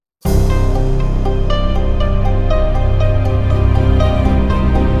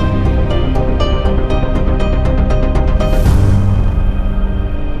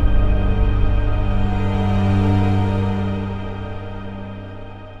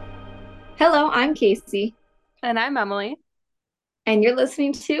Hello, I'm Casey, And I'm Emily. and you're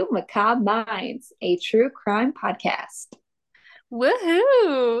listening to Macabre Minds, a true crime podcast.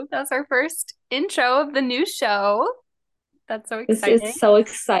 Woohoo! That's our first intro of the new show. That's so This is exciting. so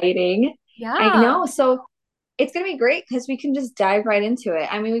exciting. I Yeah. know. So it's going to be great because we can just dive right into it.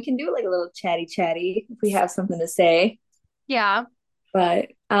 I mean, we can do like a little chatty if we have something to say, Yeah. but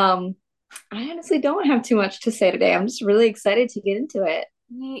I honestly don't have too much to say today. I'm just really excited to get into it.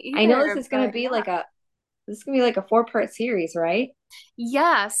 Me I know this either, is going to but be yeah. like a four-part series, right?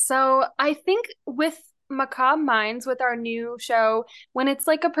 Yeah, so I think with Macabre Minds, with our new show, when it's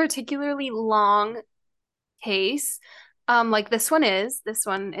like a particularly long case, like this one is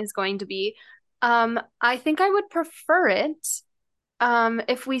going to be, I think I would prefer it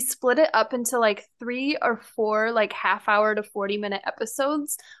if we split it up into like three or four like half hour to 40-minute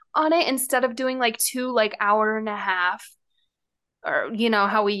episodes on it instead of doing like two like hour and a half or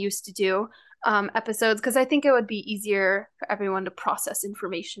how we used to do episodes, because I think it would be easier for everyone to process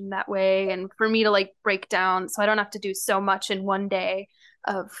information that way and for me to like break down so I don't have to do so much in one day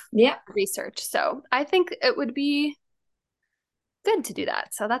of Yeah. research. So I think it would be good to do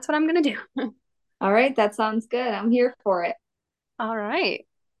that. So that's what I'm gonna do. All right, that sounds good. I'm here for it. All right.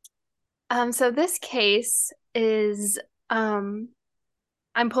 So this case is um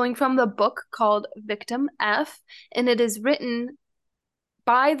I'm pulling from the book called Victim F, and it is written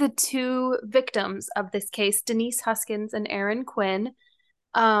by the two victims of this case, Denise Huskins and Aaron Quinn.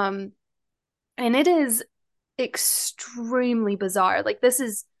 Um, and it is extremely bizarre. Like this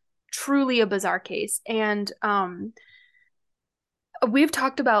is truly a bizarre case. And we've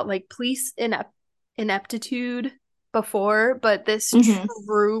talked about like police ineptitude before, but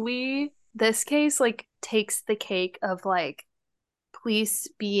Hmm. this case like takes the cake of like police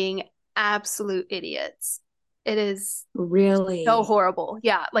being absolute idiots. It is so Really? horrible.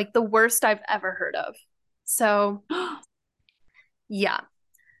 Yeah, like the worst I've ever heard of. So, yeah,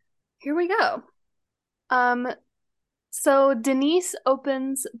 here we go. Um, so Denise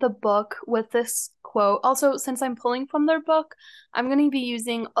opens the book with this quote. Also, since I'm pulling from their book, I'm going to be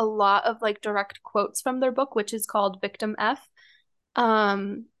using a lot of like direct quotes from their book, which is called Victim F.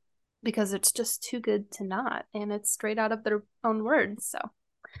 Um, because it's just too good to not, and it's straight out of their own words. So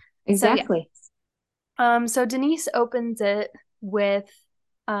yeah. Exactly. So Denise opens it with,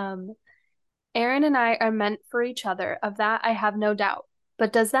 um, Aaron and I are meant for each other. Of that, I have no doubt.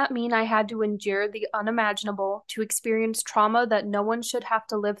 But does that mean I had to endure the unimaginable, to experience trauma that no one should have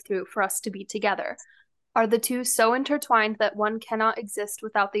to live through for us to be together? Are the two so intertwined that one cannot exist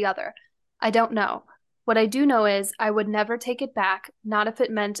without the other? I don't know. What I do know is I would never take it back, not if it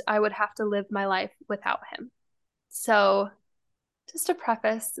meant I would have to live my life without him. So, just a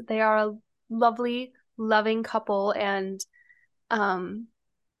preface, they are a lovely, loving couple, and um,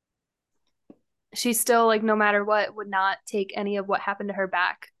 she still, like, no matter what, would not take any of what happened to her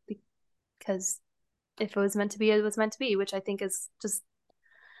back, because if it was meant to be, it was meant to be, which I think is just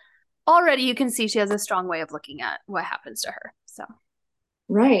already you can see she has a strong way of looking at what happens to her.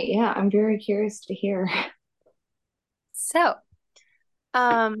 Right. Yeah. I'm very curious to hear. So,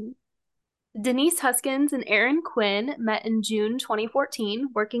 um, Denise Huskins and Aaron Quinn met in June 2014,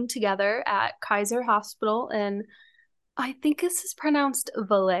 working together at Kaiser Hospital in, I think this is pronounced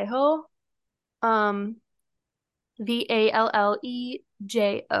Vallejo, um, Vallejo,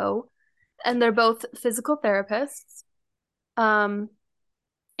 and they're both physical therapists. Um,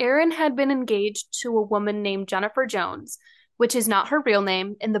 Erin had been engaged to a woman named Jennifer Jones, which is not her real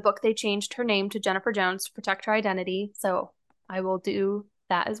name. In the book, they changed her name to Jennifer Jones to protect her identity. So I will do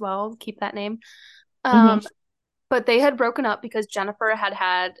that as well, keep that name. Hmm. Um, but they had broken up because Jennifer had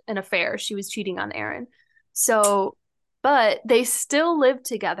had an affair. She was cheating on Erin. So, but they still lived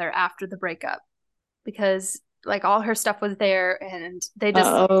together after the breakup because like all her stuff was there and they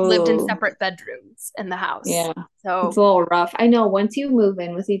just lived in Oh, separate bedrooms in the house. yeah. It's a So, little rough. I know once you move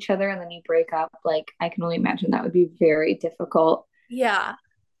in with each other and then you break up, like I can only imagine that would be very difficult. yeah,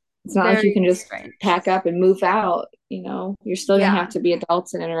 It's not like you very can just strange. pack up and move out, you're still gonna have Yeah. to be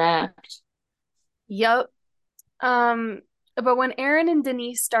adults and interact. Yep. Um, but when Aaron and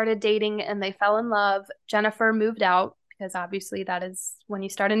Denise started dating and they fell in love, Jennifer moved out because obviously that is when you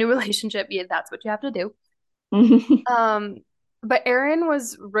start a new relationship, yeah, that's what you have to do. Um, but Aaron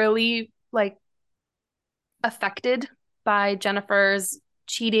was really like affected by Jennifer's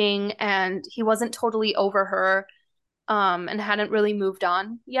cheating and he wasn't totally over her, and hadn't really moved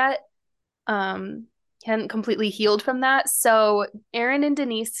on yet. He hadn't completely healed from that. So Aaron and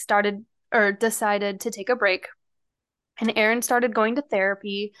Denise started or decided to take a break, and Aaron started going to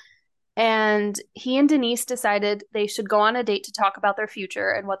therapy. And he and Denise decided they should go on a date to talk about their future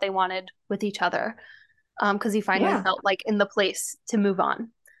and what they wanted with each other. Because he finally Yeah. felt like in the place to move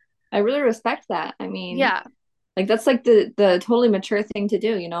on. I really respect that. I mean, Yeah, like that's like the totally mature thing to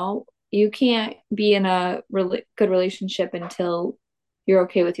do, you know? You can't be in a really good relationship until you're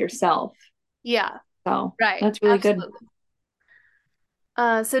okay with yourself. yeah, So right, that's really good. absolutely.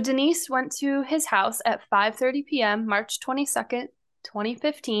 So Denise went to his house at 5:30 p.m., March 22nd,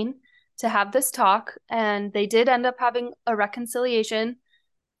 2015, to have this talk, and they did end up having a reconciliation,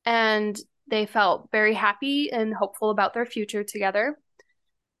 and they felt very happy and hopeful about their future together.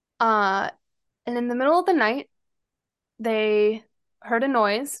 Uh, and in the middle of the night, they heard a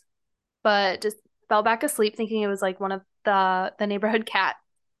noise, but just fell back asleep, thinking it was like one of the neighborhood cat.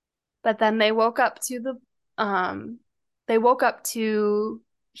 But then um they woke up to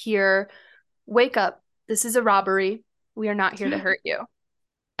hear, "Wake up. This is a robbery. We are not here to hurt you."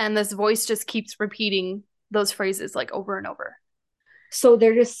 And this voice just keeps repeating those phrases like over and over. So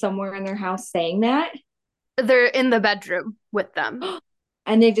they're just somewhere in their house saying that, They're in the bedroom with them.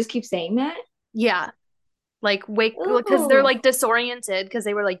 and they just keep saying that. Yeah. Like wake because they're Oh, like disoriented because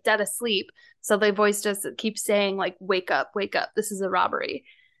they were like dead asleep. So the voice just keeps saying like wake up. This is a robbery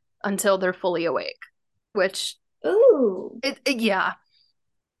until they're fully awake. Which ooh, yeah.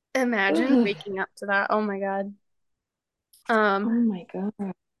 Imagine ugh. waking up to that. Oh my God. Oh Um, my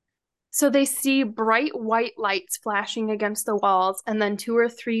God. so they see bright white lights flashing against the walls and then two or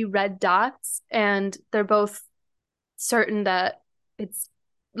three red dots, and they're both certain that it's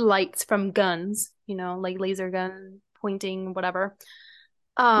lights from guns, like laser gun pointing, whatever.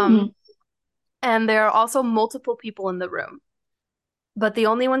 Um, Hmm. and there are also multiple people in the room, but the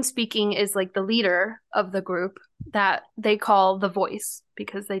only one speaking is like the leader of the group that they call the voice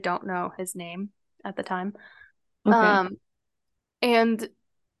because they don't know his name at the time. Okay. Um, and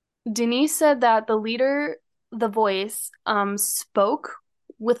Denise said that the leader, the voice, spoke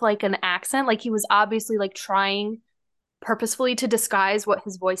with like an accent, like he was obviously like trying purposefully to disguise what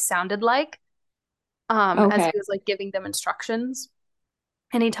his voice sounded like, as Okay. he was like giving them instructions.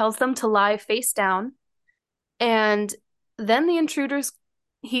 And he tells them to lie face down. And then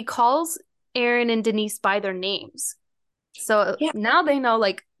he calls Aaron and Denise by their names. So Yeah. now they know,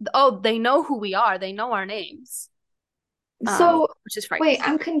 like, oh, they know who we are. They know our names, So which is wait,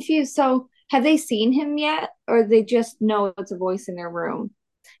 frightening. I'm confused. So have they seen him yet, or they just know it's a voice in their room?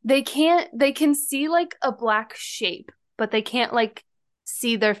 They can see like a black shape, but they can't like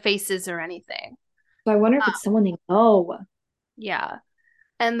see their faces or anything. So I wonder if Uh, it's someone they know. yeah.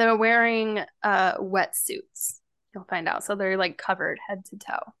 And they're wearing wetsuits. You'll find out. So they're like covered head to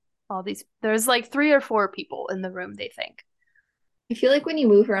toe. There's like three or four people in the room, they think. I feel like when you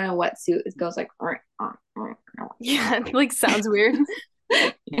move around a wetsuit, it goes like. Yeah, it like sounds weird.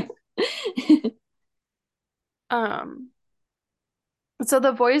 Um, so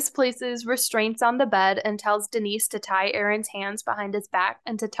the voice places restraints on the bed and tells Denise to tie Aaron's hands behind his back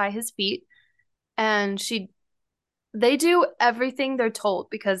and to tie his feet. And they do everything they're told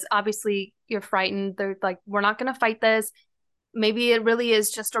because obviously you're frightened. They're like, we're not going to fight this. Maybe it really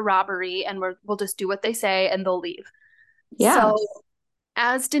is just a robbery and we'll just do what they say and they'll leave. Yeah. So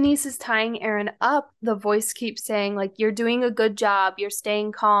as Denise is tying Aaron up, the voice keeps saying, like, you're doing a good job. You're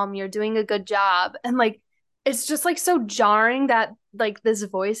staying calm. You're doing a good job. And like, it's just like so jarring that like this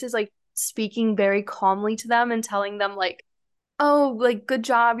voice is like speaking very calmly to them and telling them, like, oh, like, good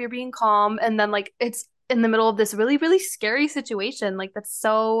job. You're being calm. And then like, it's in the middle of this really, really scary situation. Like, that's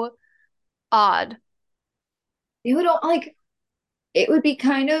so odd. You would like it would be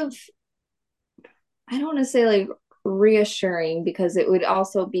kind of, I don't want to say like reassuring because it would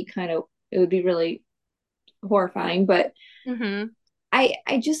also be kind of, it would be really horrifying, but Mm-hmm.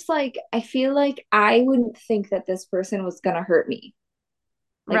 I just like I feel like I wouldn't think that this person was gonna hurt me.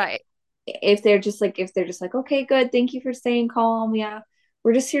 Like Right. if they're just like, okay, good, thank you for staying calm. Yeah,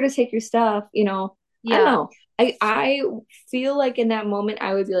 we're just here to take your stuff, I don't Yeah. know. I feel like in that moment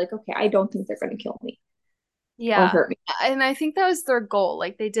I would be like, okay, I don't think they're gonna kill me or Yeah. hurt me. And I think that was their goal.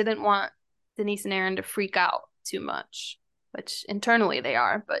 Like they didn't want Denise and Aaron to freak out too much, which internally they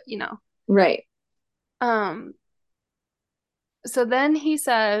are, but Right. Um, so then he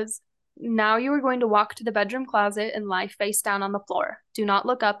says, now you are going to walk to the bedroom closet and lie face down on the floor. Do not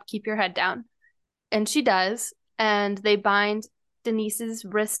look up, keep your head down. And she does, and they bind Denise's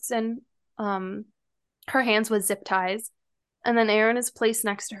wrists and um her hands with zip ties. And then Aaron is placed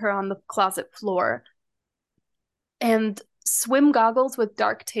next to her on the closet floor. And swim goggles with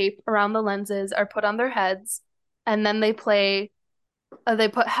dark tape around the lenses are put on their heads, and then they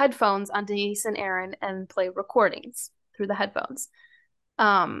put headphones on Denise and Aaron and play recordings through the headphones.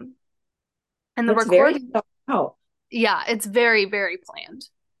 Um, And the That's very recording, thought out. yeah, it's very, very planned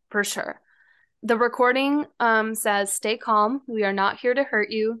for sure. The recording says, "Stay calm. We are not here to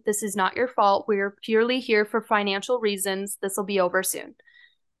hurt you. This is not your fault. We are purely here for financial reasons. This will be over soon."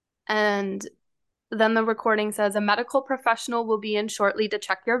 And then the recording says, "A medical professional will be in shortly to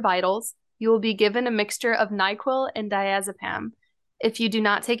check your vitals. You will be given a mixture of NyQuil and diazepam. If you do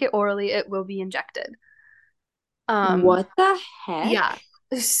not take it orally, it will be injected." Um, What the heck? yeah,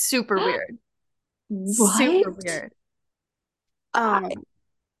 super weird. Super What? weird. I, Um,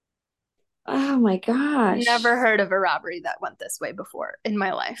 oh my gosh. Never heard of a robbery that went this way before in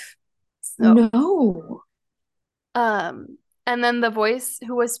my life. So, No. um, and then the voice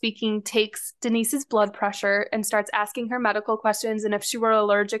who was speaking takes Denise's blood pressure and starts asking her medical questions and if she were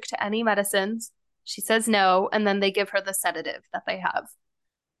allergic to any medicines. She says no, and then they give her the sedative that they have.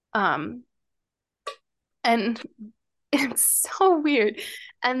 Um, and it's so weird.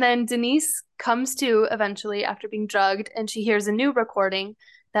 And then Denise comes to eventually after being drugged, and she hears a new recording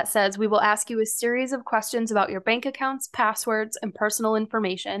that says, "We will ask you a series of questions about your bank accounts, passwords, and personal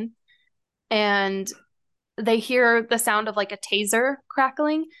information." And they hear the sound of like a taser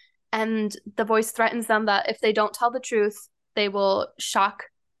crackling, and the voice threatens them that if they don't tell the truth, they will shock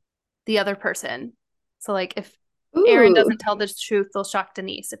the other person. So, like, if Aaron Ooh, doesn't tell the truth, they'll shock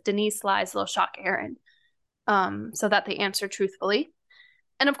Denise. If Denise lies, they'll shock Aaron, so that they answer truthfully.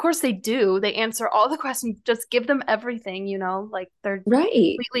 And of course, they do. They answer all the questions, just give them everything, like they're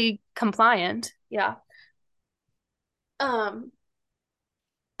right. completely compliant. Yeah. Um,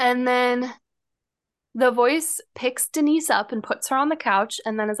 and then the voice picks Denise up and puts her on the couch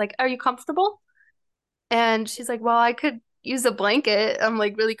and then is like, "Are you comfortable?" And she's like, "Well, I could use a blanket. I'm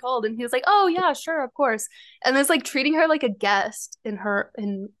like really cold." And he was like, "Oh, yeah, sure, of course." And it's like treating her like a guest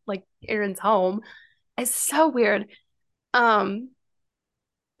in like Aaron's home. It's so weird. Um,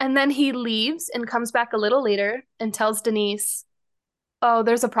 and then he leaves and comes back a little later and tells Denise, "Oh,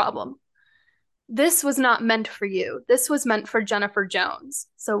 there's a problem. This was not meant for you. This was meant for Jennifer Jones.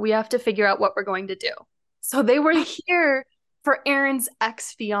 So we have to figure out what we're going to do." So they were here for Aaron's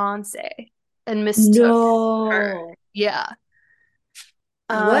ex-fiance and mistook her. No. Yeah.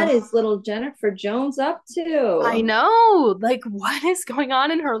 What Um, is little Jennifer Jones up I to? know. Like, what is going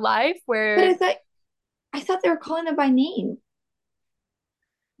on in her life But where I thought they were calling them by name.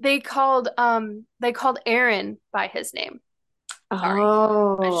 they called Aaron by his name. Sorry. I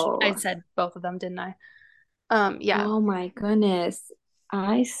Oh. said both of them, didn't I? Yeah. Oh my goodness.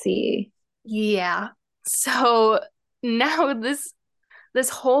 I see. Yeah. So now this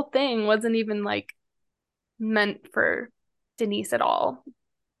whole thing wasn't even like meant for Denise at all,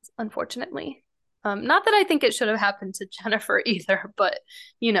 unfortunately. Not that I think it should have happened to Jennifer either, but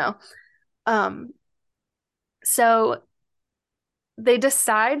you know. Um, so they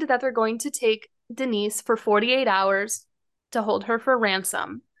decide that they're going to take Denise for 48 hours to hold her for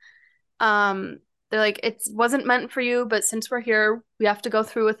ransom. Um, they're like, "It wasn't meant for you, but since we're here, we have to go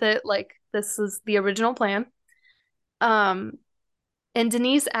through with it. Like, this is the original plan." Um, And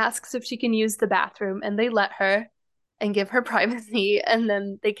Denise asks if she can use the bathroom, and they let her and give her privacy. And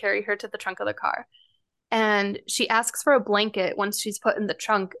then they carry her to the trunk of the car. And she asks for a blanket once she's put in the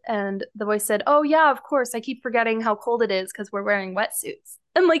trunk. And the voice said, "Oh, yeah, of course. I keep forgetting how cold it is because we're wearing wetsuits."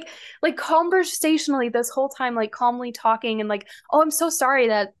 And like conversationally this whole time, like calmly talking and like, "Oh, I'm so sorry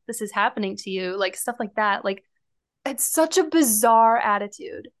that this is happening to you," like stuff like that. Like, it's such a bizarre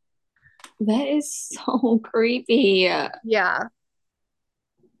attitude. That is so creepy. Yeah.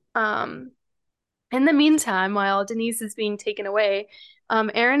 Um, In the meantime, while Denise is being taken away,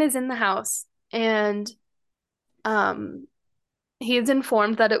 Aaron is in the house and um, he is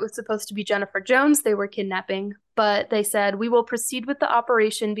informed that it was supposed to be Jennifer Jones they were kidnapping, but they said, "We will proceed with the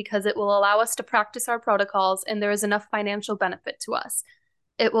operation because it will allow us to practice our protocols and there is enough financial benefit to us.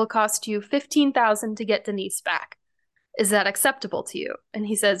 It will cost you 15,000 to get Denise back. Is that acceptable to you?" And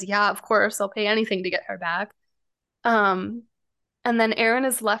he says, "Yeah, of course, I'll pay anything to get her back." Um, and then Aaron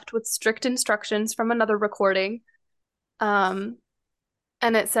is left with strict instructions from another recording. Um,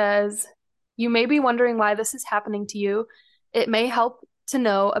 and it says, "You may be wondering why this is happening to you. It may help to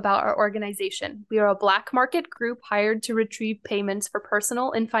know about our organization. We are a black market group hired to retrieve payments for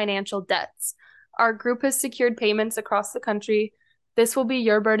personal and financial debts. Our group has secured payments across the country. This will be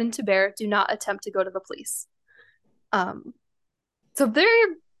your burden to bear. Do not attempt to go to the police." Um, so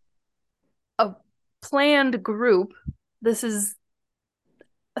they're a planned group. This is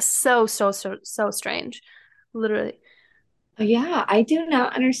so strange, literally. Yeah, I do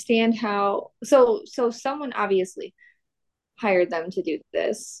not understand how. So someone obviously hired them to do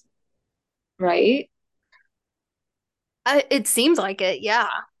this, right? It seems like it, yeah.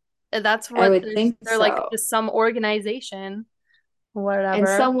 That's I what would think they're like so. just some organization, And whatever.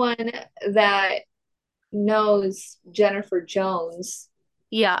 someone that knows Jennifer Jones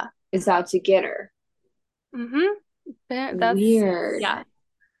Yeah. is out to get her. Mm-hmm. That's Weird. yeah.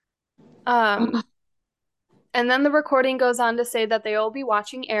 Um, Ugh. and then the recording goes on to say that they'll be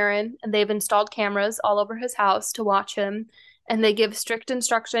watching Aaron, and they've installed cameras all over his house to watch him, and they give strict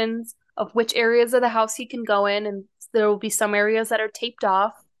instructions of which areas of the house he can go in, and there will be some areas that are taped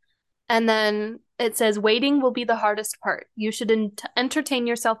off. And then it says, waiting will be the hardest part. You should entertain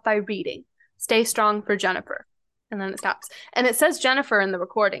yourself by reading. Stay strong for Jennifer. And then it stops. And it says Jennifer in the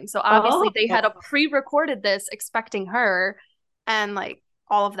recording. So Oh, obviously they had a pre recorded this expecting her and like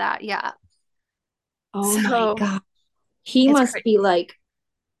all of that. Yeah. oh my So God. He it's must crazy. be like,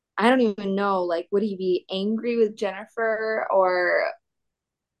 I don't even know, like, would he be angry with Jennifer or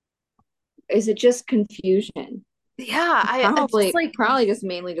is it just confusion? Yeah. I just Probably, like probably just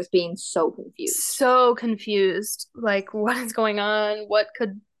mainly just being so confused. so confused. Like, what is going on? What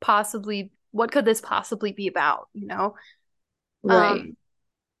could this possibly be about? You know? Right. Um,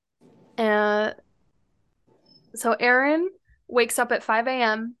 and so Aaron wakes up at 5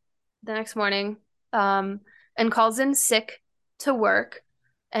 a.m. the next morning, um, and calls in sick to work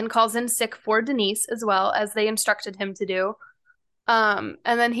and calls in sick for Denise as well as they instructed him to do. And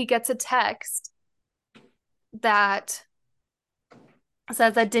then he gets a text that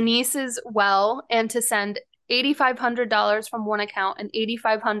says that Denise is well and to send $8,500 from one account and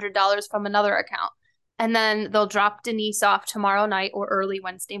 $8,500 from another account. And then they'll drop Denise off tomorrow night or early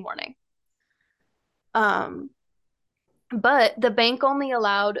Wednesday morning. Um, But the bank only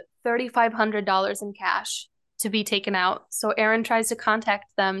allowed $3,500 in cash to be taken out. So Aaron tries to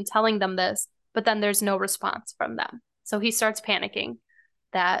contact them, telling them this, but then there's no response from them. So he starts panicking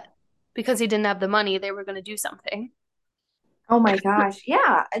that because he didn't have the money, they were going to do something. Oh my gosh.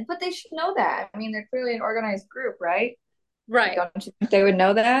 Yeah, but they should know that. I mean, they're clearly an organized group, right? Like, Right. don't you think they would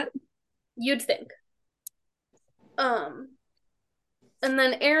know that? You'd think. Um, and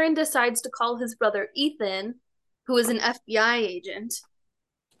then Aaron decides to call his brother Ethan, who is an FBI agent.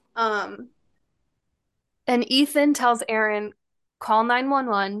 Um, And Ethan tells Aaron, call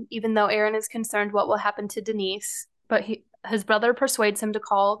 911, even though Aaron is concerned what will happen to Denise. But his brother persuades him to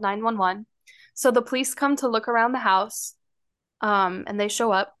call 911. So the police come to look around the house, and they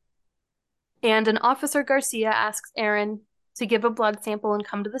show up. And an officer Garcia asks Aaron to give a blood sample and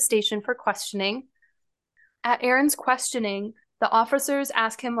come to the station for questioning. At Aaron's questioning, the officers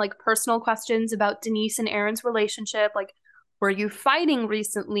ask him like personal questions about Denise and Aaron's relationship, like were you fighting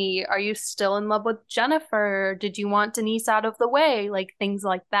recently? Are you still in love with Jennifer? Did you want Denise out of the way? Like things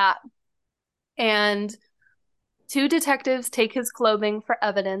like that. And two detectives take his clothing for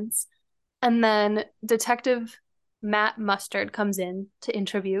evidence, and then Detective Matt Mustard comes in to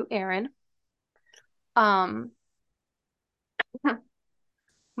interview Aaron. Um,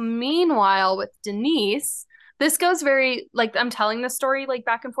 Meanwhile, with Denise, this goes very like I'm telling the story like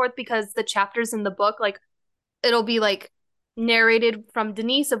back and forth because the chapters in the book, like it'll be like narrated from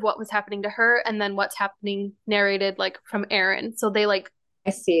Denise of what was happening to her and then what's happening narrated like from Aaron. So they like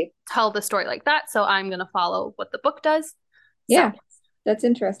I see. tell the story like that. So I'm gonna follow what the book does. So Yeah, that's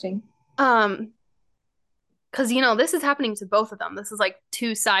interesting. um because this is happening to both of them. This is like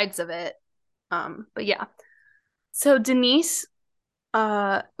two sides of it. But yeah. So Denise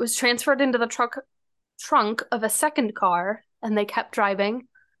was transferred into the trunk of a second car and they kept driving.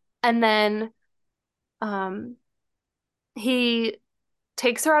 And then um, he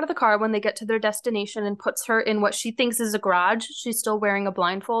takes her out of the car when they get to their destination and puts her in what she thinks is a garage. She's still wearing a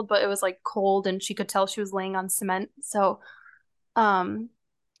blindfold, but it was like cold and she could tell she was laying on cement. So, um,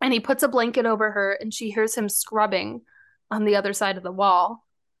 and he puts a blanket over her and she hears him scrubbing on the other side of the wall.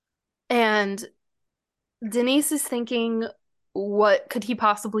 And Denise is thinking, what could he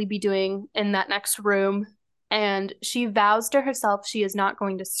possibly be doing in that next room? And she vows to herself she is not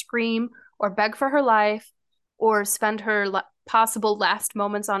going to scream or beg for her life or spend her possible last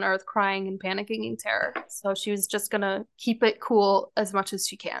moments on Earth crying and panicking in terror. So she was just going to keep it cool as much as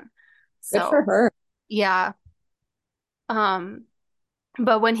she can. Good for So, her. yeah. Um,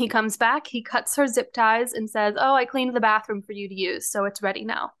 but when he comes back, he cuts her zip ties and says, oh, I cleaned the bathroom for you to use, so it's ready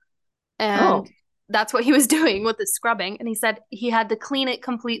now. And Oh, that's what he was doing with the scrubbing. And he said he had to clean it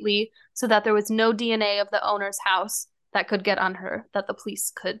completely so that there was no DNA of the owner's house that could get on her that the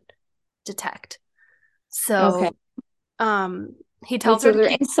police could detect. okay. So he Wait, tells her so to they're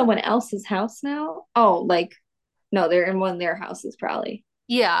keep in someone else's house now? Oh, like, no, they're in one of their houses, probably.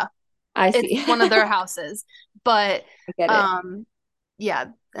 yeah, I it's see. one of their houses. But I get it. um yeah,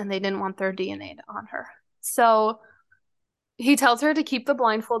 and they didn't want their DNA on her. So He tells her to keep the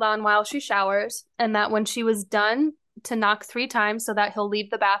blindfold on while she showers, and that when she was done, to knock 3 times so that he'll leave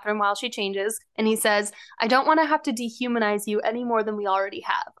the bathroom while she changes. And he says, I don't want to have to dehumanize you any more than we already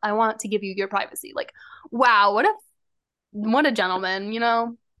have. I want to give you your privacy. Like, wow, what a gentleman, you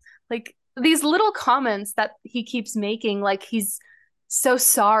know? Like these little comments that he keeps making, like he's so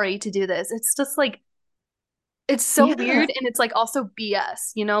sorry to do this. It's just like it's so Yeah, weird and it's like also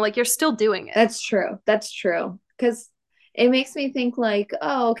BS, you know, like you're still doing it. that's true. That's true. Because it makes me think like,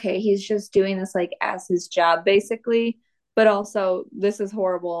 oh, okay, he's just doing this like as his job, basically. But also, this is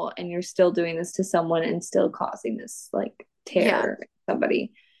horrible, and you're still doing this to someone and still causing this like Yeah. terror to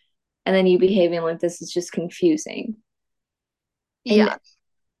somebody. And then you behaving like this is just confusing. And Yeah.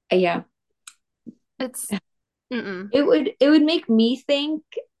 yeah, It's mm-mm. it would make me think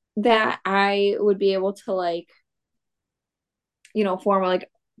that I would be able to like, form like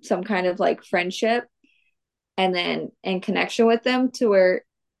some kind of like friendship and then and connection with them to where,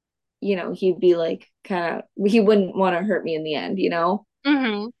 he'd be like kind of he wouldn't want to hurt me in the end.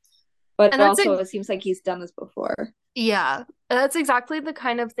 Mm-hmm. But And that's also it. it seems like he's done this before. Yeah. That's exactly the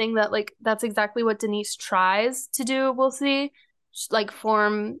kind of thing that like that's exactly what Denise tries to do, we'll see. Like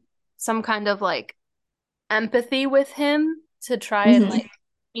form some kind of like empathy with him to try and Mm-hmm. like,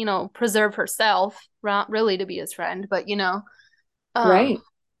 preserve herself, not really to be his friend, but Um, Right.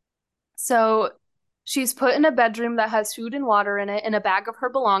 so she's put in a bedroom that has food and water in it and a bag of her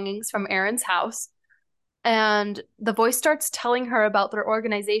belongings from Aaron's house. And the voice starts telling her about their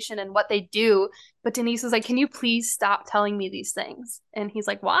organization and what they do. But Denise is like, can you please stop telling me these things? And he's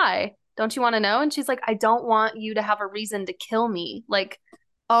like, why? Don't you want to know? And she's like, I don't want you to have a reason to kill me. Like,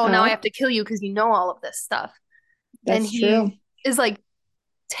 oh, now I Oh, have to kill you because you know all of this stuff. And that's true. he is like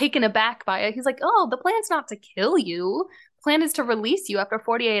taken aback by it. He's like, oh, the plan's not to kill you. The plan is to release you after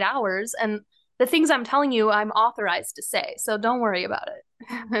 48 hours. And the things I'm telling you, I'm authorized to say. So don't worry about it.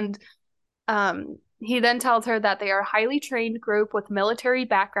 And he then tells her that they are a highly trained group with military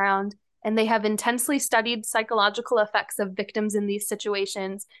background and they have intensely studied psychological effects of victims in these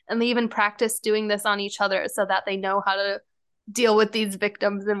situations. And they even practice doing this on each other so that they know how to deal with these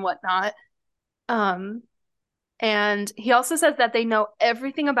victims and whatnot. Um, and he also says that they know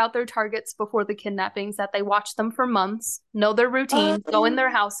everything about their targets before the kidnappings, that they watch them for months, know their routines, go in their Um,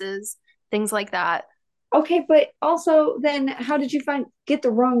 houses, things like that. okay, but also then how did you find get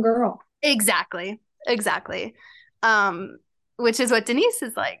the wrong girl? Exactly. Exactly. Um, which is what Denise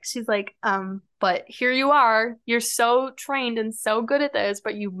is like. She's like, but here you are. You're so trained and so good at this,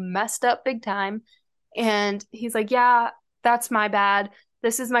 but you messed up big time. And he's like, yeah, that's my bad.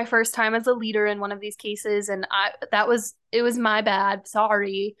 This is my first time as a leader in one of these cases, and it was my bad.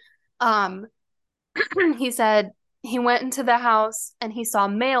 Sorry. Um, he said he went into the house and he saw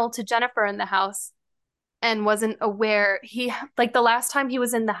mail to Jennifer in the house and wasn't aware. He like the last time he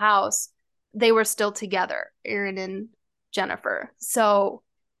was in the house, they were still together, Aaron and Jennifer. So,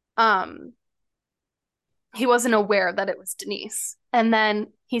 um, he wasn't aware that it was Denise. And then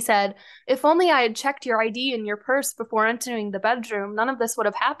he said, if only I had checked your ID and your purse before entering the bedroom, none of this would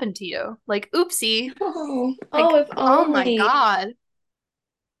have happened to you. Like, oopsie. Oh, Like, oh, if oh my only. God.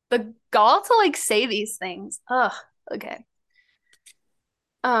 The gall to like say these things. Ugh. Okay.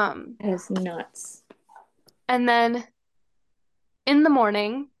 Um, That is nuts. and then in the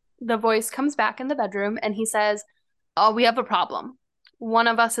morning, the voice comes back in the bedroom and he says, oh, we have a problem. One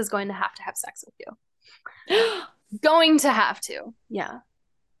of us is going to have sex with you. Going to have to. Yeah.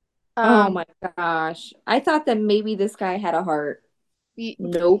 Oh Um, my gosh. I thought that maybe this guy had a heart. y-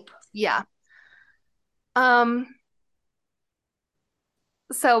 Nope. yeah. Um,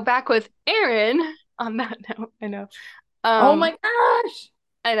 so back with Aaron on that note, I know. Oh Um, my gosh.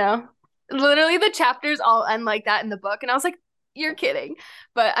 I know. Literally the chapters all end like that in the book, and I was like, you're kidding.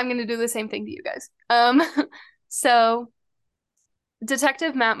 But I'm gonna do the same thing to you guys. So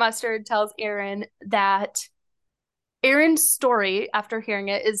Detective Matt Mustard tells Aaron that Aaron's story, after hearing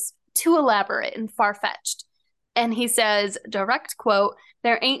it, is too elaborate and far fetched. And he says, direct quote,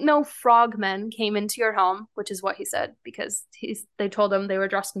 there ain't no frogmen came into your home, which is what he said because they told him they were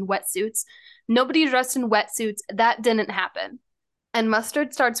dressed in wetsuits. Nobody dressed in wetsuits. That didn't happen. And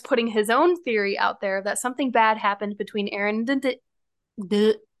Mustard starts putting his own theory out there that something bad happened between Aaron and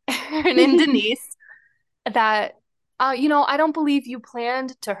Denise. That, I don't believe you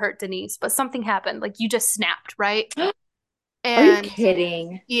planned to hurt Denise, but something happened. Like you just snapped, right? Are you And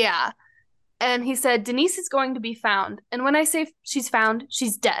kidding? yeah. And he said, Denise is going to be found. And when I say she's found,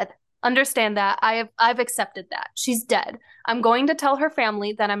 she's dead. Understand that. I've accepted that. She's dead. I'm going to tell her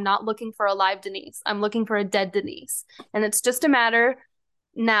family that I'm not looking for a live Denise. I'm looking for a dead Denise. And it's just a matter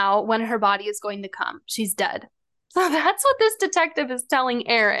now when her body is going to come. She's dead. So that's what this detective is telling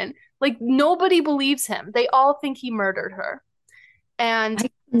Aaron. Like, nobody believes him. They all think he murdered her. And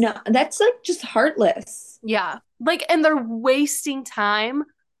No, that's like just heartless. yeah, like, and they're wasting time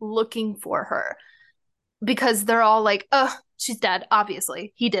looking for her because they're all like, oh, she's dead.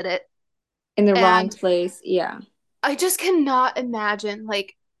 Obviously, he did it. In the wrong And place. Yeah. I just cannot imagine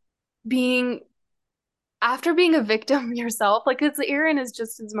like being after being a victim yourself, like it's Aaron is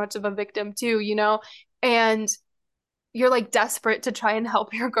just as much of a victim too, you know? And you're like desperate to try and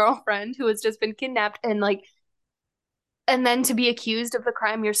help your girlfriend who has just been kidnapped and like and then to be accused of the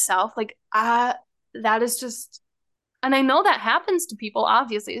crime yourself, like that is just and I know that happens to people,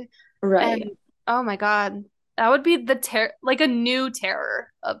 obviously. And Right. oh my God, that would be the like a new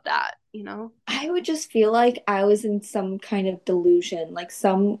terror of that, you know? I would just feel like I was in some kind of delusion.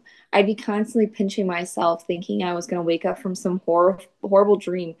 I'd be constantly pinching myself, thinking I was going to wake up from some horrible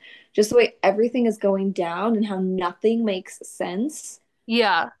dream. Just the way everything is going down and how nothing makes sense.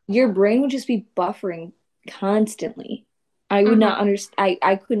 Yeah. Your brain would just be buffering constantly. I would not Hmm. understand.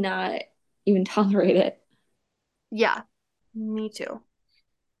 I could not even tolerate it. Yeah. Me too.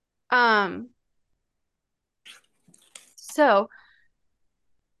 Um, so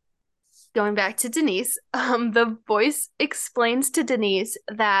going back to Denise, the voice explains to Denise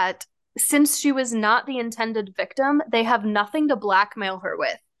that since she was not the intended victim, they have nothing to blackmail her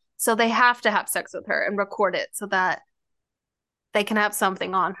with. So they have to have sex with her and record it so that they can have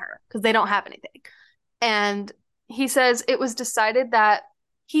something on her because they don't have anything. And he says it was decided that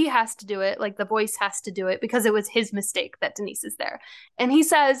he has to do it, like the voice has to do it because it was his mistake that Denise is there. And he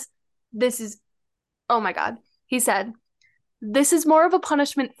says, this is, oh my God. He said, this is more of a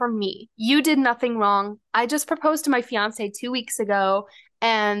punishment for me. You did nothing wrong. I just proposed to my fiance 2 weeks ago,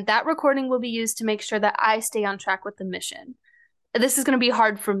 and that recording will be used to make sure that I stay on track with the mission. This is going to be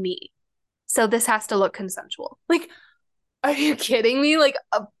hard for me. So this has to look consensual. Like, are you kidding me? Like,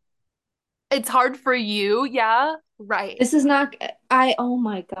 it's hard for you. Yeah. Right. This is not, oh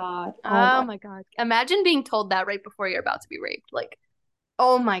my God. Oh Oh my. my God. Imagine being told that right before you're about to be raped. Like,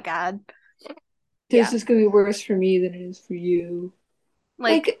 oh my God. This Yeah. is going to be worse for me than it is for you.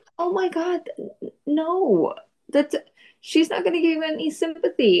 Like, Like, oh my God, no. That's she's not gonna give any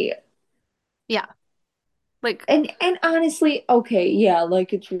sympathy. yeah. Like, And honestly, okay, yeah,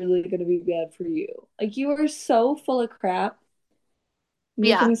 like it's really gonna be bad for you. Like you are so full of crap making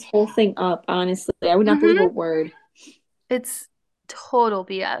yeah. this whole thing up, honestly. I would not believe a Mm-hmm. word. It's total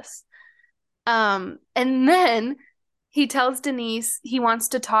BS. And then he tells Denise he wants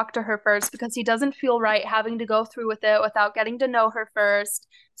to talk to her first because he doesn't feel right having to go through with it without getting to know her first.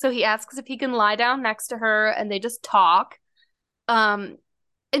 So he asks if he can lie down next to her and they just talk. Um,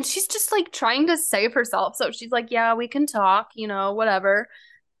 and she's just like trying to save herself. So she's like, yeah, we can talk, you know, whatever.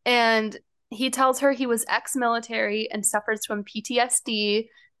 And he tells her he was ex-military and suffers from PTSD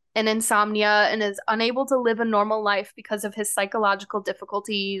and insomnia and is unable to live a normal life because of his psychological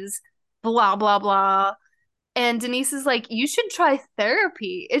difficulties, blah, blah, blah. And Denise is like, you should try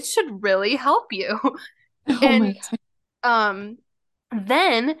therapy. It should really help you. Oh And my God. um,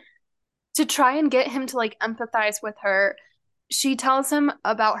 then to try and get him to like empathize with her, she tells him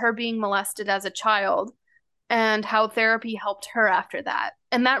about her being molested as a child and how therapy helped her after that.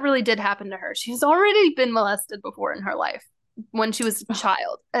 And that really did happen to her. She's already been molested before in her life when she was a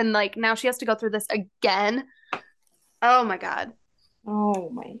child. And like now she has to go through this again. Oh my God. Oh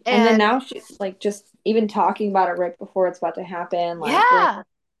my. And then And now she's like just even talking about it right before it's about to happen, like bring yeah,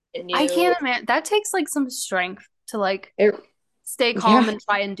 it I new. can't imagine. That takes like some strength to like It stay calm yeah. and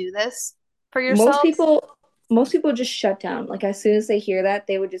try and do this for Most yourself. people most people just shut down. Like as soon as they hear that,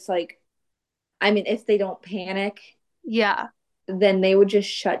 they would just like I mean, if they don't panic, Yeah. then they would just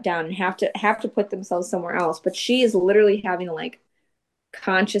shut down and have to put themselves somewhere else. But she is literally having to like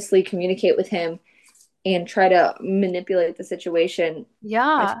consciously communicate with him and try to manipulate the situation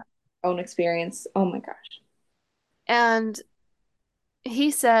at Yeah. her own experience. Oh my gosh. And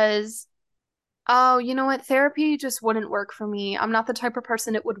he says, oh, you know what? Therapy just wouldn't work for me. I'm not the type of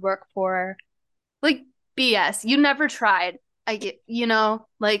person it would work for. Like BS. You never tried. I get, you know,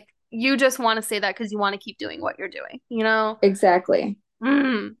 like you just want to say that because you want to keep doing what you're doing, you know? Exactly.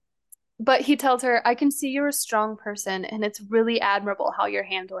 Mm. But he tells her, I can see you're a strong person and it's really admirable how you're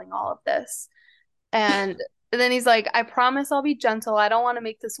handling all of this. And then he's like, I promise I'll be gentle. I don't want to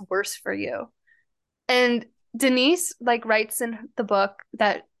make this worse for you. And Denise like writes in the book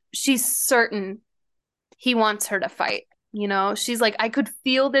that she's certain he wants her to fight. You know, she's like, I could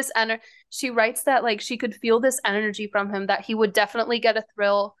feel this energy. She writes that like she could feel this energy from him that he would definitely get a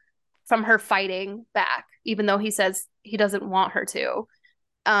thrill from her fighting back, even though he says he doesn't want her to.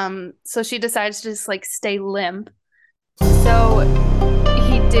 So she decides to just like stay limp. So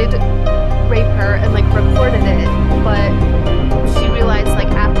he did rape her and like recorded it, but she realized like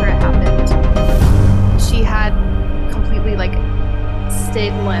after it happened, she had completely like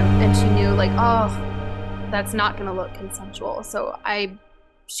stayed limp and she knew like, oh, that's not gonna look consensual.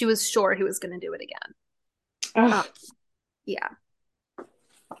 She was sure he was gonna do it again. Uh, Ugh. yeah.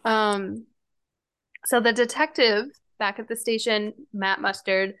 Um, so the detective back at the station, Matt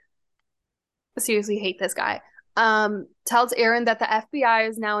Mustard, seriously hate this guy. Tells Aaron that the FBI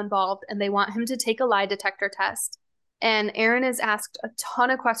is now involved and they want him to take a lie detector test. And Aaron is asked a ton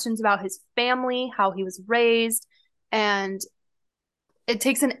of questions about his family, how he was raised, and it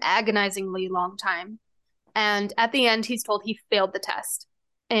takes an agonizingly long time. And at the end, he's told he failed the test.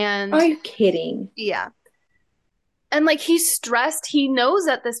 And Are you kidding? yeah. And like he's stressed. He knows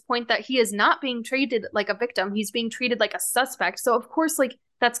at this point that he is not being treated like a victim. He's being treated like a suspect. So of course, like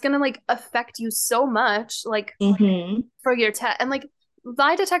that's gonna like affect you so much, like Mm-hmm. for your test. And like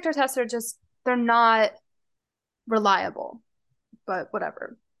lie detector tests are just they're not reliable, but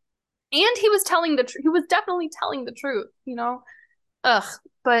whatever. And he was telling the truth. He was definitely telling the truth, you know? Ugh.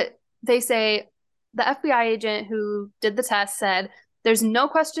 But they say the FBI agent who did the test said, there's no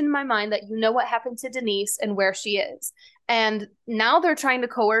question in my mind that you know what happened to Denise and where she is. And now they're trying to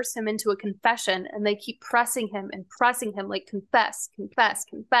coerce him into a confession and they keep pressing him like confess, confess,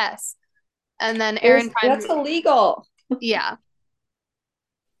 confess. And then Aaron That's finally, illegal. yeah.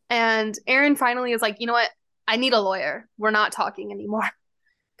 And Aaron finally is like, you know what? I need a lawyer. We're not talking anymore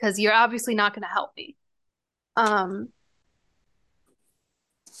because you're obviously not going to help me. Um,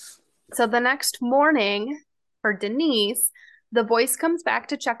 So the next morning for Denise, the voice comes back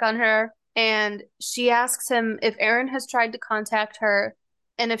to check on her and she asks him if Aaron has tried to contact her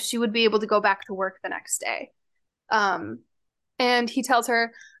and if she would be able to go back to work the next day. Um, and he tells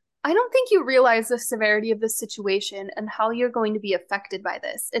her, I don't think you realize the severity of this situation and how you're going to be affected by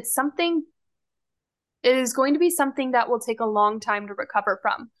this. It is going to be something that will take a long time to recover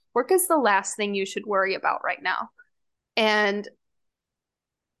from. Work is the last thing you should worry about right now. And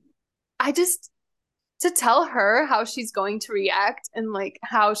I just to tell her how she's going to react and like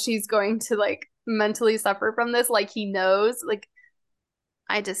how she's going to like mentally suffer from this like he knows like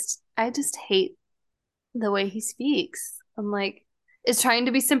I just hate the way he speaks. I'm like is trying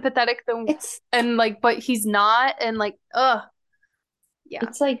to be sympathetic though It's and like but he's not and like yeah.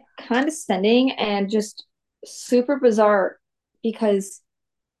 it's like condescending and just super bizarre because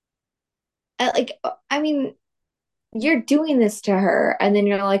I mean, you're doing this to her and then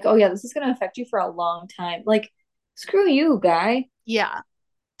you're like, "Oh yeah, this is going to affect you for a long time." Like, screw you, guy. Yeah,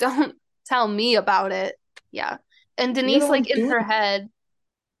 don't tell me about it. Yeah. And You're the Denise one like in doing her it. head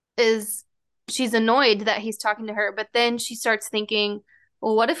is she's annoyed that he's talking to her, but then she starts thinking,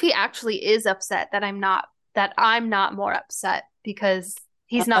 well, what if he actually is upset that I'm not more upset because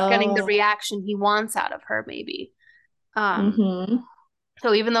he's not getting the Oh, reaction he wants out of her, maybe. Um, mm-hmm.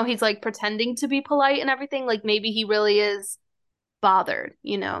 so even though he's like pretending to be polite and everything, like maybe he really is bothered,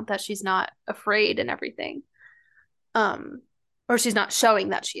 that she's not afraid and everything. Um, or she's not showing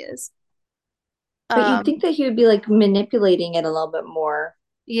that she is. But you'd Um, think that he would be like manipulating it a little bit more,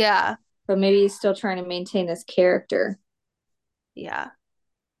 yeah, but maybe he's still trying to maintain his character. yeah.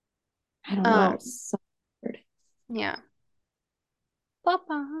 I don't know. Um, It's so weird. yeah.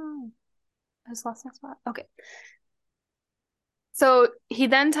 Papa. I just lost my spot. Okay. So he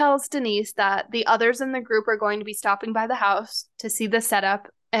then tells Denise that the others in the group are going to be stopping by the house to see the setup,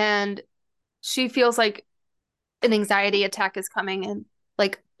 and she feels like an anxiety attack is coming and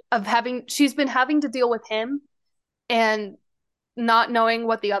like she's been having to deal with him and not knowing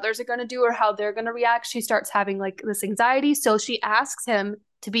what the others are going to do or how they're going to react. She starts having like this anxiety. So she asks him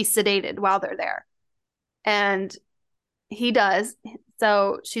to be sedated while they're there. And he does.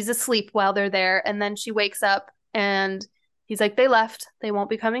 So she's asleep while they're there. And then she wakes up and he's like, they left. They won't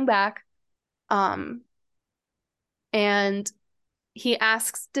be coming back. Um, and he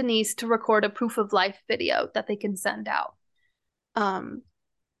asks Denise to record a proof of life video that they can send out. Um,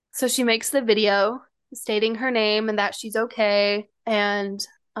 so she makes the video stating her name and that she's okay and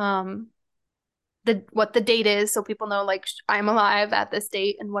um the what the date is so people know like I'm alive at this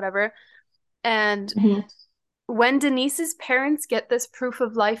date and whatever. And Mhm. when Denise's parents get this proof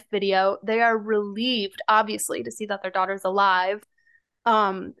of life video, they are relieved, obviously, to see that their daughter's alive.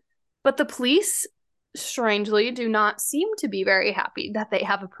 Um, but the police, strangely, do not seem to be very happy that they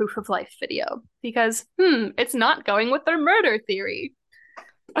have a proof of life video because, it's not going with their murder theory.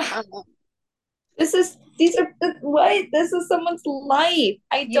 Um, These are what? This is someone's life.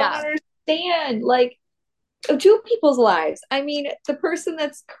 I don't yeah, understand. Like, two people's lives. I mean, the person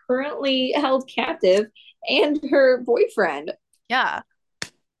that's currently held captive and her boyfriend. Yeah.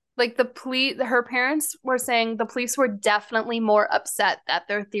 Like the police, her parents were saying the police were definitely more upset that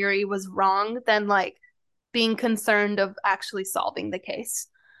their theory was wrong than like being concerned of actually solving the case.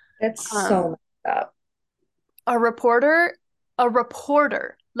 That's Um, so messed up. a reporter, a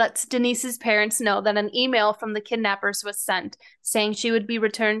reporter lets Denise's parents know that an email from the kidnappers was sent saying she would be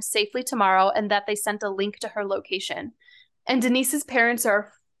returned safely tomorrow and that they sent a link to her location. And Denise's parents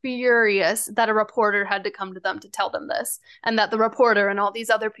are furious that a reporter had to come to them to tell them this, and that the reporter and all these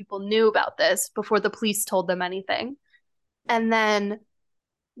other people knew about this before the police told them anything. And then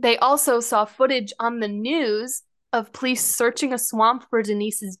they also saw footage on the news of police searching a swamp for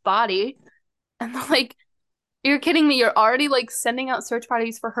Denise's body. And like, you're kidding me. You're already like sending out search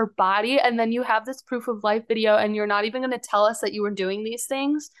parties for her body, and then you have this proof of life video, and you're not even going to tell us that you were doing these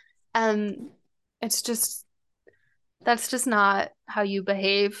things. And it's just, that's just not how you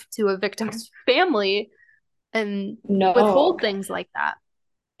behave to a victim's family and No. withhold things like that.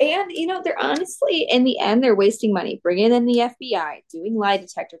 And they're honestly, in the end, they're wasting money bringing in the FBI, doing lie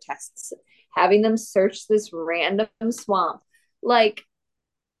detector tests, having them search this random swamp. Like,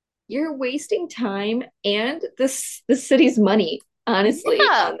 you're wasting time and the city's money, honestly,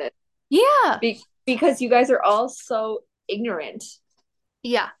 Yeah. on this Yeah. because you guys are all so ignorant.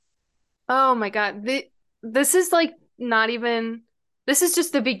 Yeah. Oh my God. This is like not even, this is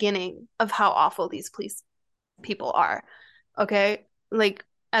just the beginning of how awful these police people are. Okay. Like,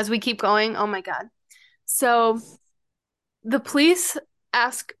 as we keep going, oh my God. So the police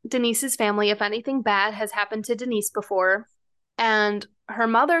ask Denise's family if anything bad has happened to Denise before, and her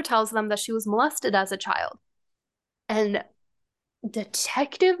mother tells them that she was molested as a child. And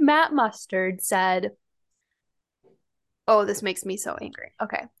Detective Matt Mustard said, oh, this makes me so angry.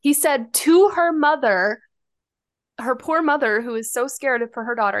 Okay. He said to her mother, her poor mother, who is so scared for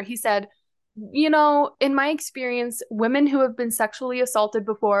her daughter, he said, in my experience, women who have been sexually assaulted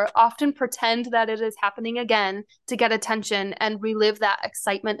before often pretend that it is happening again to get attention and relive that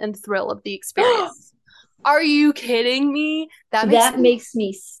excitement and thrill of the experience. Are you kidding me? That makes That me, makes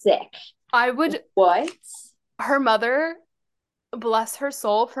me sick. I would, What? her mother, bless her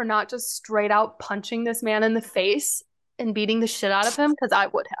soul, for not just straight out punching this man in the face and beating the shit out of him, because I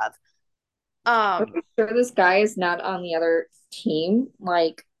would have. Are Um, you sure this guy is not on the other team?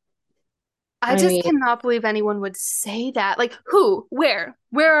 Like, I I just mean, cannot believe anyone would say that. Like, who? Where?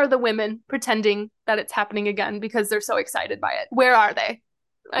 Where are the women pretending that it's happening again because they're so excited by it? Where are they?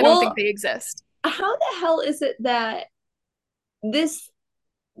 I don't think well, they exist. how the hell is it that this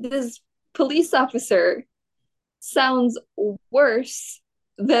this police officer sounds worse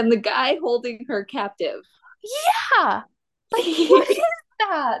than the guy holding her captive? Yeah. Like, what is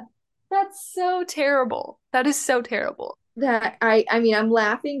that? That's so terrible. That is so terrible. That I mean, I'm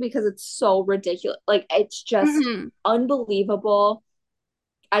laughing because it's so ridiculous. Like, it's just Hmm. unbelievable.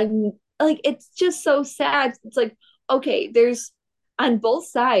 I'm like, it's just so sad. It's like, okay, there's on both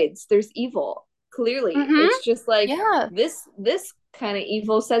sides, there's evil. Clearly. Hmm. It's just like Yeah. this kind of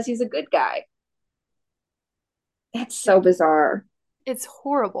evil says he's a good guy. That's so bizarre. It's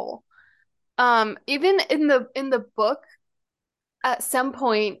horrible. Even in the book, at some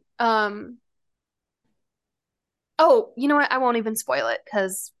point, oh, you know what? I won't even spoil it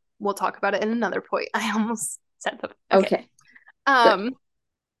because we'll talk about it in another point. I almost said that. Okay. Okay, good. Um,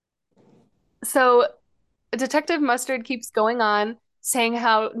 so Detective Mustard keeps going on saying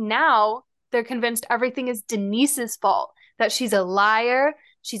how now they're convinced everything is Denise's fault, that she's a liar,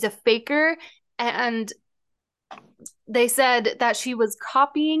 she's a faker, and they said that she was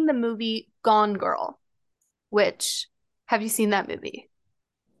copying the movie Gone Girl, which, have you seen that movie?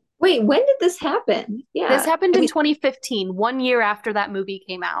 Wait, when did this happen? This Yeah. happened I in mean, 2015, 1 year after that movie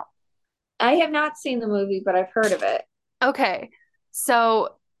came out. I have not seen the movie, but I've heard of it. Okay,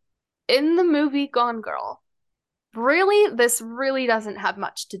 so in the movie Gone Girl, really, this really doesn't have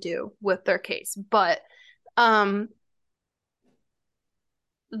much to do with their case, but um,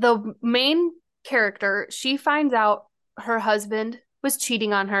 the main character, she finds out her husband was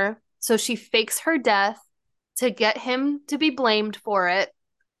cheating on her, so she fakes her death to get him to be blamed for it.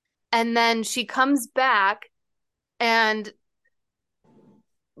 And then she comes back and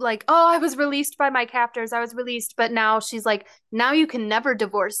like, oh, I was released by my captors. I was released, but now she's like, now you can never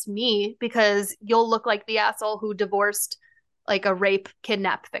divorce me because you'll look like the asshole who divorced like a rape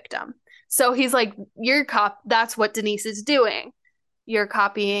kidnap victim. So he's like, you're that's what Denise is doing. You're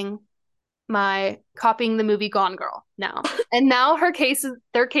copying the movie Gone Girl now. And now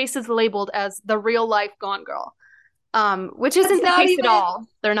their case is labeled as the real life Gone Girl. Which That's isn't the not case at even all.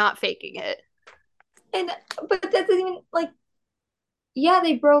 They're not faking it. and but that doesn't even like yeah,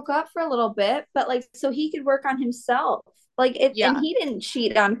 they broke up for a little bit, but like so he could work on himself. Like if and Yeah. he didn't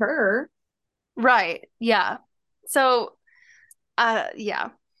cheat on her. Right. Yeah. So, yeah.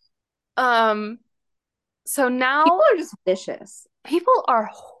 Um, so People now are just vicious. people are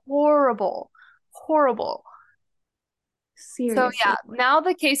horrible, horrible. So yeah, Seriously. now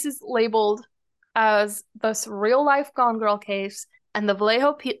the case is labeled as this real life Gone Girl case, and the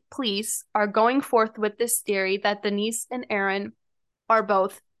Vallejo police are going forth with this theory that Denise and Aaron are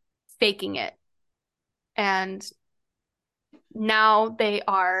both faking it. And now they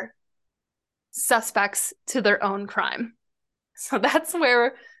are suspects to their own crime. So that's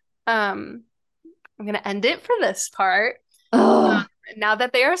where I'm going to end it for this part. Oh, Now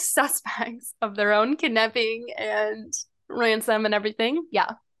that they are suspects of their own kidnapping and ransom and everything,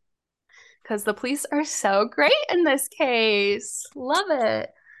 yeah, because the police are so great in this case. Love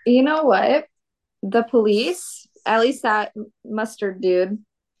it. you know what? The police, at least that mustard dude,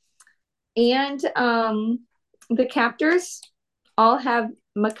 and the captors all have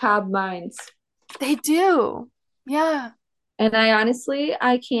macabre minds. They do. Yeah. And I honestly,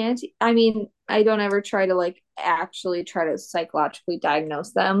 I can't. I mean, I don't ever try to like actually try to psychologically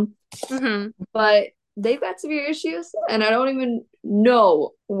diagnose them, Hmm. but they've got severe issues, and I don't even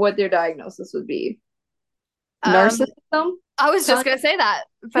know what their diagnosis would be. Um, Narcissism? I was just Probably. gonna say that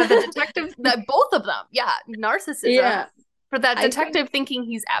for the detective, that both of them, yeah, narcissism Yeah, for that I think. detective thinking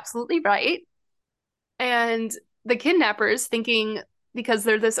he's absolutely right, and the kidnappers thinking because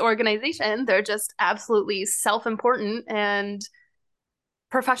they're this organization, they're just absolutely self-important and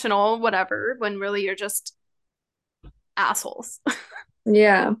professional, whatever, when really you're just assholes.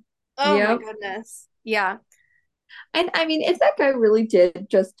 Yeah. Oh my Yep. goodness. Yeah. And I mean, if that guy really did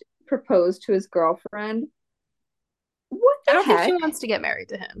just propose to his girlfriend, what I the don't think she heck? wants to get married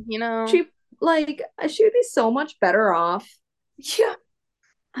to him, you know? She like she would be so much better off. Yeah.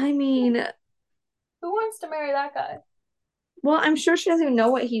 I mean, Who wants to marry that guy? well, I'm sure she doesn't even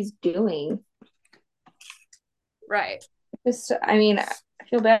know what he's doing. Right. Just, I mean, I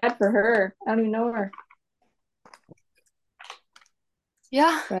feel bad for her. I don't even know her.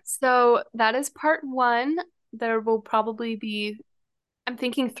 Yeah. But So that is part one. There will probably be, I'm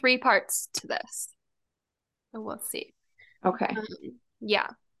thinking three parts to this. So we'll see. okay. Um, yeah.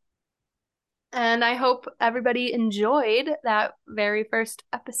 And I hope everybody enjoyed that very first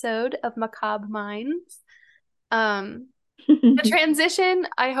episode of Macabre Minds. Um, the transition,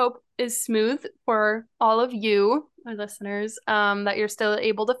 I hope, is smooth for all of you, our listeners, that you're still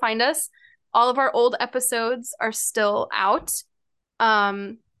able to find us. All of our old episodes are still out.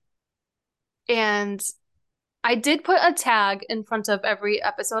 Um, and I did put a tag in front of every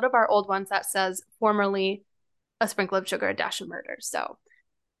episode of our old ones that says formerly a sprinkle of sugar, a dash of murder. So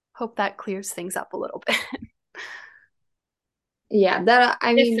hope that clears things up a little bit Yeah, that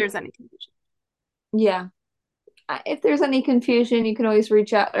I if mean, there's any confusion. yeah. If there's any confusion, you can always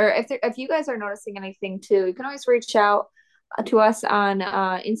reach out, or if you guys are noticing anything too, you can always reach out to us on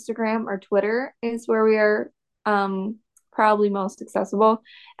Instagram or Twitter is where we are probably most accessible,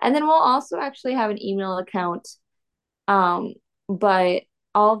 and then we'll also actually have an email account, um, but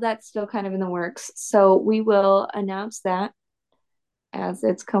all of that's still kind of in the works, so we will announce that as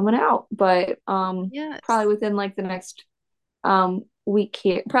it's coming out, but probably Yes. within like the next week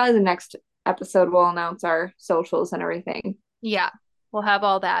here, probably the next episode we'll announce our socials and everything. Yeah. We'll have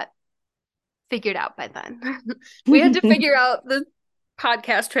all that figured out by then. We had to figure out the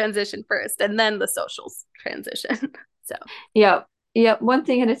podcast transition first and then the socials transition. So, Yep. Yep. One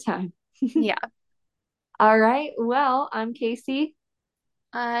thing at a time. yeah. All right. Well, I'm Casey,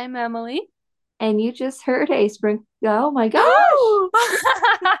 I'm Emily. and you just heard a spring. Oh my gosh. Oh,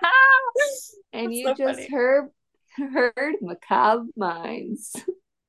 And that's you so just funny. heard Macabre Minds.